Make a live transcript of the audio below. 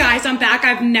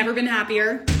I've never been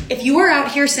happier. If you are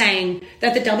out here saying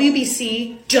that the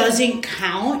WBC doesn't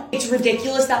count, it's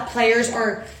ridiculous that players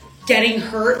are getting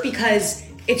hurt because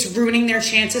it's ruining their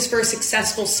chances for a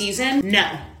successful season.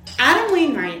 No. Adam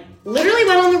Wainwright literally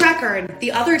went on the record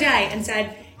the other day and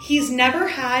said he's never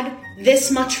had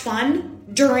this much fun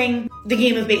during the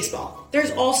game of baseball.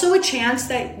 There's also a chance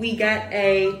that we get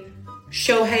a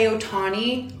Shohei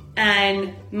Ohtani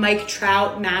and Mike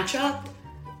Trout matchup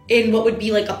in what would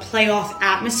be like a playoff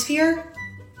atmosphere.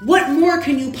 What more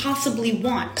can you possibly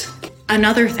want?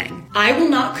 Another thing, I will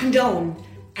not condone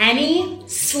any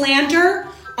slander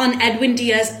on Edwin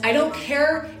Diaz. I don't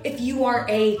care if you are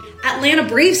a Atlanta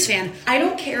Braves fan. I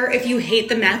don't care if you hate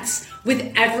the Mets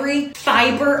with every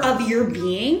fiber of your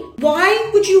being. Why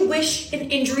would you wish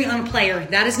an injury on a player?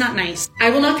 That is not nice. I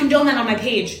will not condone that on my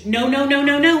page. No, no, no,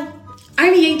 no, no.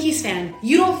 I'm a Yankees fan.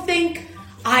 You don't think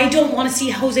I don't want to see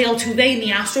Jose Altuve in the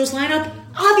Astros lineup?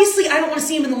 Obviously, I don't want to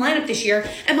see him in the lineup this year.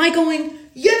 Am I going,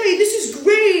 yay, this is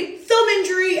great, thumb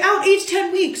injury, out 8 to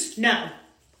 10 weeks? No.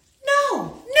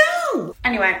 No, no.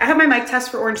 Anyway, I have my mic test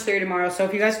for Orange Theory tomorrow, so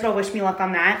if you guys could all wish me luck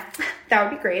on that, that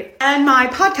would be great. And my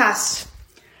podcast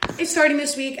is starting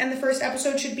this week, and the first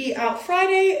episode should be out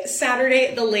Friday,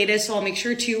 Saturday, the latest, so I'll make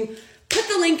sure to put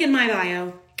the link in my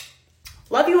bio.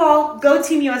 Love you all. Go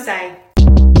Team USA.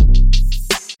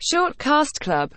 Short Cast Club.